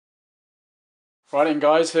Right then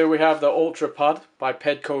guys, here we have the UltraPod by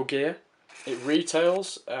Pedco gear. It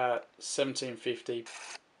retails at $17.50.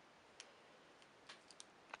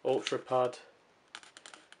 UltraPod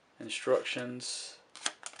instructions.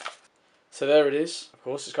 So there it is. Of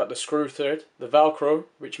course it's got the screw thread, the Velcro,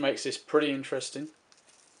 which makes this pretty interesting.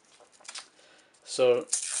 So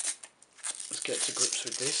let's get to grips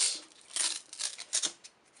with this.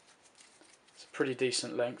 It's a pretty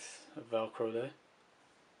decent length of Velcro there.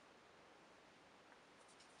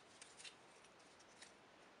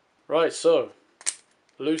 Right, so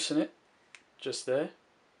loosen it just there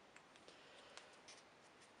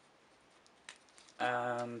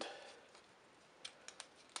and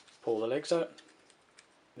pull the legs out.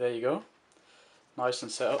 There you go, nice and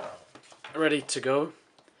set up, ready to go.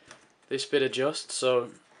 This bit adjusts, so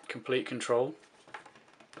complete control.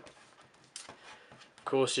 Of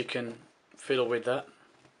course you can fiddle with that,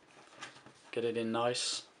 get it in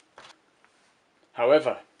nice.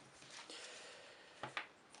 However,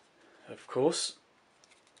 of course,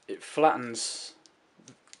 it flattens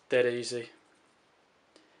dead easy,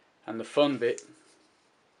 and the fun bit,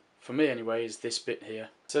 for me anyway, is this bit here.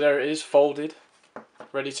 So there it is, folded,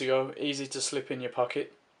 ready to go, easy to slip in your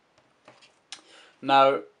pocket.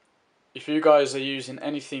 Now, if you guys are using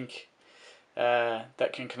anything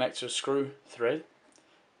that can connect to a screw thread,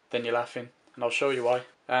 then you're laughing, and I'll show you why.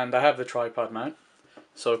 And I have the tripod mount,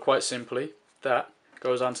 so quite simply, that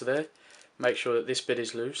goes onto there. Make sure that this bit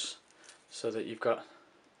is loose, so that you've got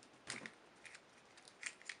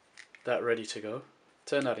that ready to go.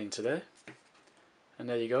 Turn that into there, and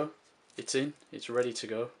there you go, it's in, it's ready to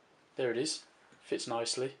go. There it is, fits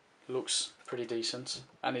nicely, looks pretty decent,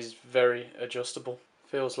 and is very adjustable.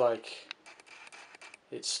 Feels like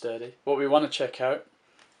it's sturdy. What we want to check out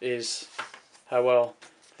is how well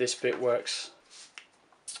this bit works.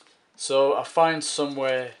 So I find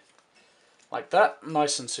somewhere like that,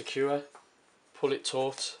 nice and secure, pull it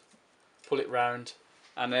taut, pull it round,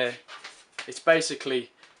 and there it's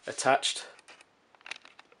basically attached.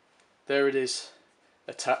 There it is,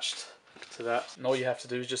 attached to that, and all you have to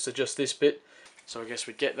do is just adjust this bit. So I guess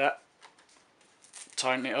we get that,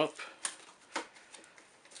 tighten it up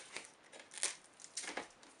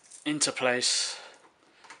into place,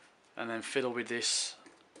 and then fiddle with this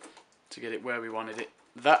to get it where we wanted it.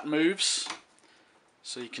 That moves,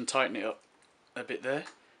 so you can tighten it up a bit there,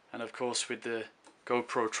 and of course with the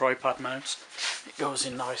GoPro tripod mount, it goes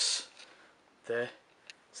in nice there.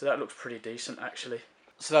 So that looks pretty decent actually.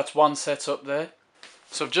 So that's one setup there.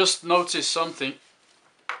 So I've just noticed something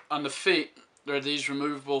on the feet. There are these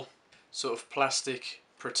removable sort of plastic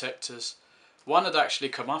protectors. One had actually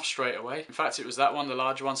come off straight away. In fact, it was that one, the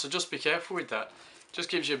larger one, so just be careful with that. Just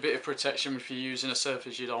gives you a bit of protection if you're using a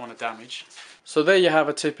surface you don't want to damage. So there you have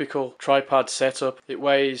a typical tripod setup. It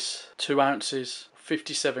weighs 2 ounces,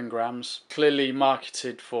 57 grams, clearly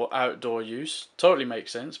marketed for outdoor use. Totally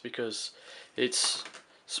makes sense because it's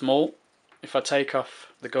small. If I take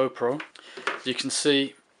off the GoPro, you can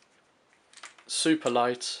see super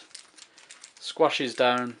light, squashes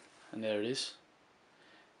down, and there it is,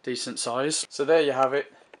 decent size. So there you have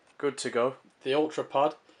it, good to go. The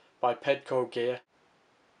UltraPod by Pedco gear.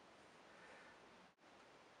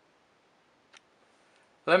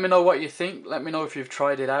 Let me know what you think, let me know if you've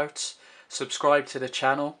tried it out. Subscribe to the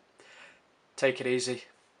channel. Take it easy.